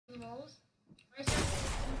walls. When I started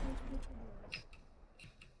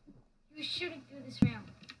he was shooting through this round.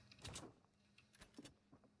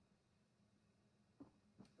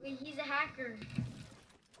 Wait, he's a hacker.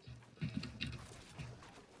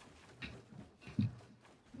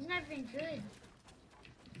 He's not very good.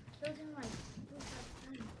 Killed him like 4 or 5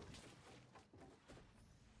 times.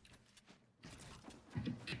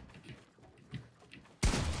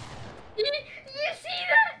 You see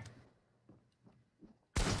that?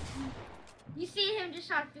 You see him just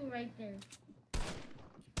shot through right there.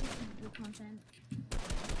 This is good content.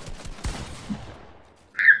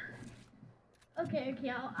 Okay,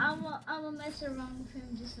 I'll mess around with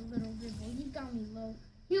him just a little bit, bro. He got me low.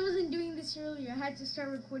 He wasn't doing this earlier. I had to start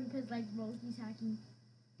recording because, like, bro, he's hacking.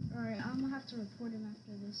 Alright, I'm gonna have to report him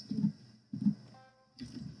after this, too.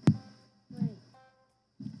 Wait.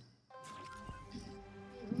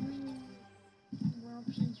 More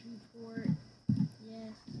options, report.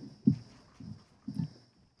 Yes.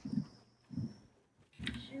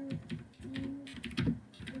 Shoot.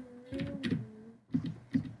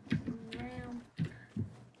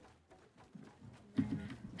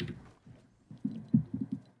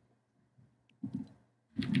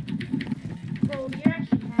 Bro, you're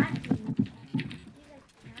actually hacking. He's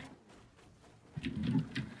actually hacking.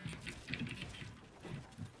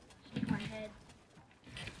 Shake my head.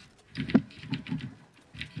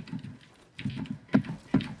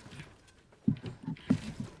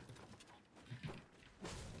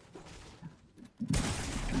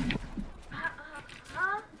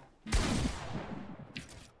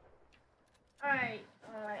 Alright,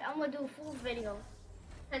 I'm gonna do a full video.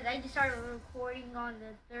 Because I just started recording on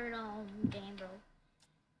the third game, bro.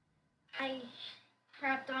 I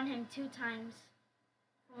crapped on him 2 times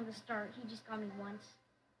from the start. He just got me once.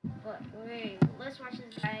 But wait, let's watch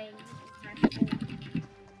this guy.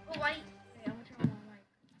 Oh, wait, I'm gonna turn on my mic.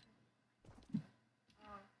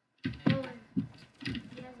 Oh,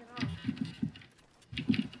 he has it off.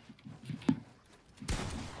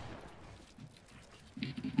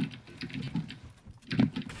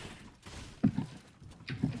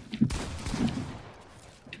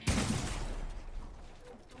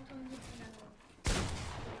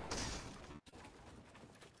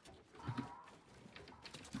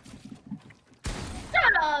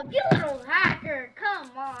 Shut up, you little hacker!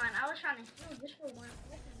 Come on, I was trying to steal just for 1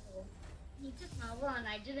 second though. He took my run.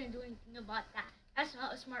 I didn't do anything about that. That's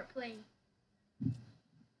not a smart play.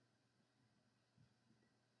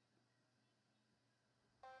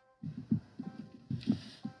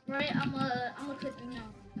 Right, I'm a clip it now.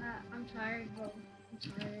 I'm tired, bro. I'm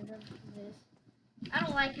tired of this. I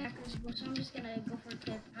don't like hackers, bro, so I'm just gonna go for a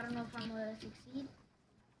clip. I don't know if I'm gonna succeed.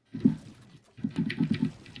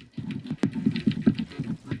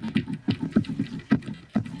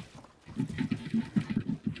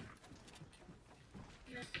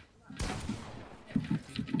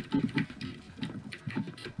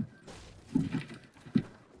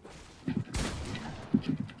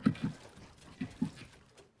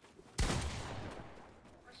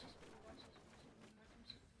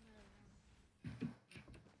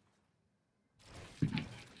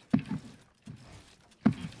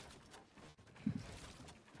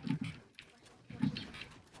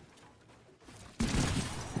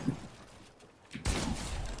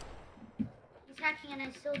 Hacking and I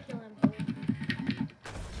still kill him, bro.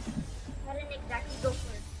 I didn't exactly go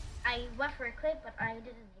for it. I went for a clip, but I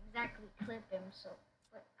didn't exactly clip him, so.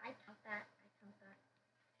 But I count that.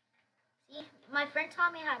 See, my friend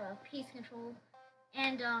taught me how to peace control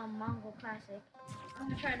and Mongol Classic. I'm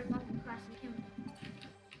gonna try to Mongol Classic him.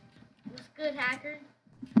 What's good, hacker?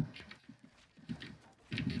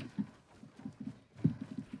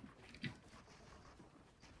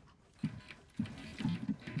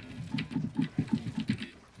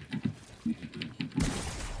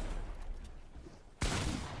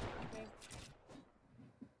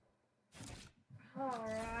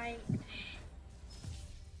 Alright.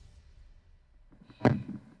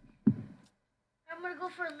 I'm gonna go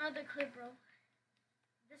for another clip, bro.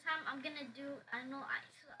 This time I'm gonna do,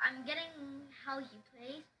 I'm getting how he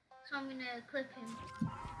plays, so I'm gonna clip him.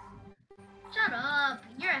 Shut up,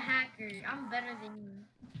 you're a hacker. I'm better than you.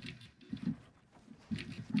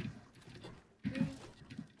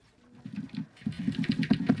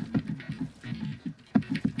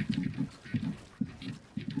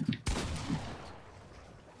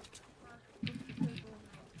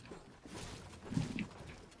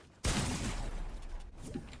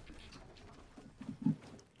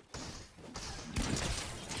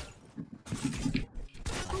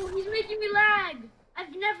 He's making me lag.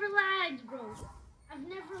 I've never lagged, bro. I've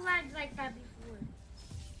never lagged like that before.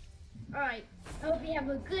 Alright. I hope you have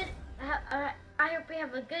a good. I hope you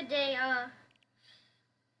have a good day.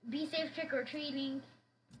 Be safe trick or treating.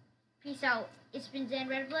 Peace out. It's been Zen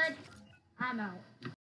Redblood. I'm out.